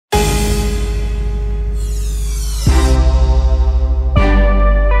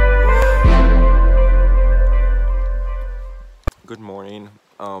good morning.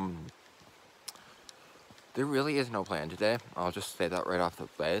 There really is no plan today. I'll just say that right off the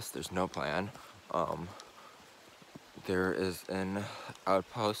base. There's no plan. There is an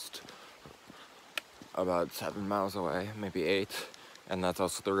outpost about 7 miles away, maybe 8, and that's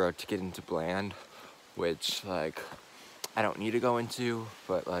also the road to get into Bland, which, like, I don't need to go into,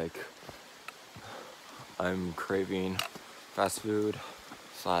 but, like, I'm craving fast food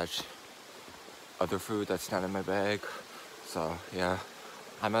slash other food that's not in my bag. So, yeah.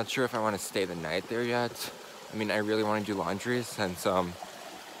 I'm not sure if I want to stay the night there yet. I mean, I really want to do laundry since,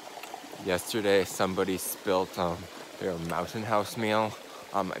 yesterday somebody spilt, their Mountain House meal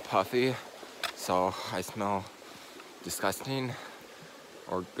on my puffy. So I smell disgusting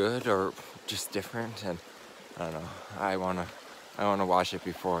or good or just different, and I don't know. I wanna wash it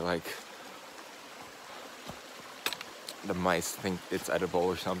before, like, the mice think it's edible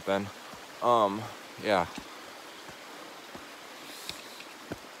or something. Yeah.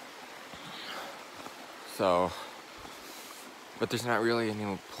 So, but there's not really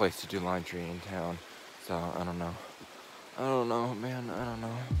any place to do laundry in town. So, I don't know. I don't know, man. I don't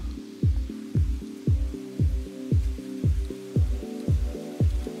know.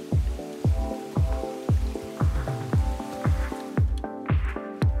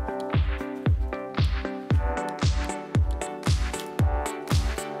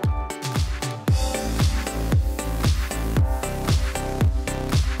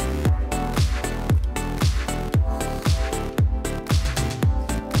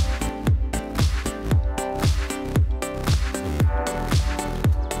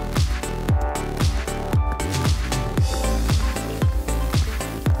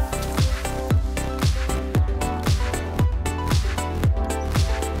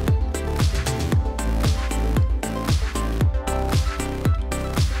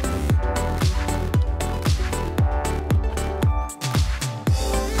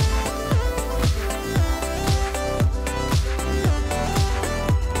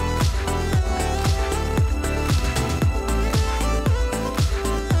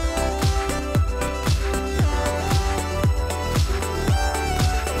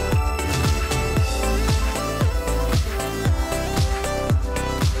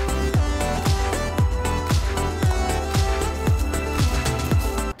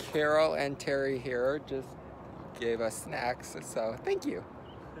 Carol and Terry here just gave us snacks, so thank you.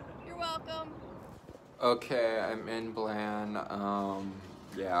 You're welcome. Okay, I'm in Bland.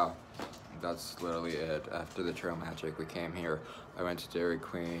 Yeah, that's literally it. After the Trail Magic, we came here. I went to Dairy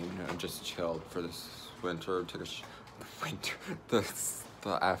Queen and just chilled for this winter.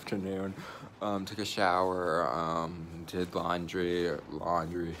 The afternoon. Took a shower. Did laundry.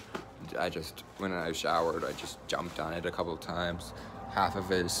 When I showered, I just jumped on it a couple of times. Half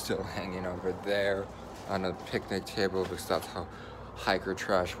of it is still hanging over there on a picnic table because that's how hiker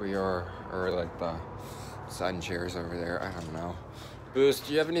trash we are, or like the sun chairs over there. I don't know. Boost,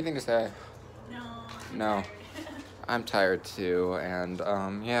 do you have anything to say? No. I'm tired too, and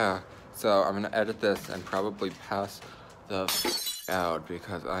yeah. So I'm gonna edit this and probably pass the out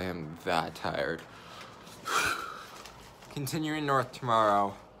because I am that tired. Continuing north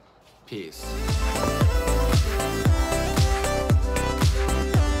tomorrow. Peace.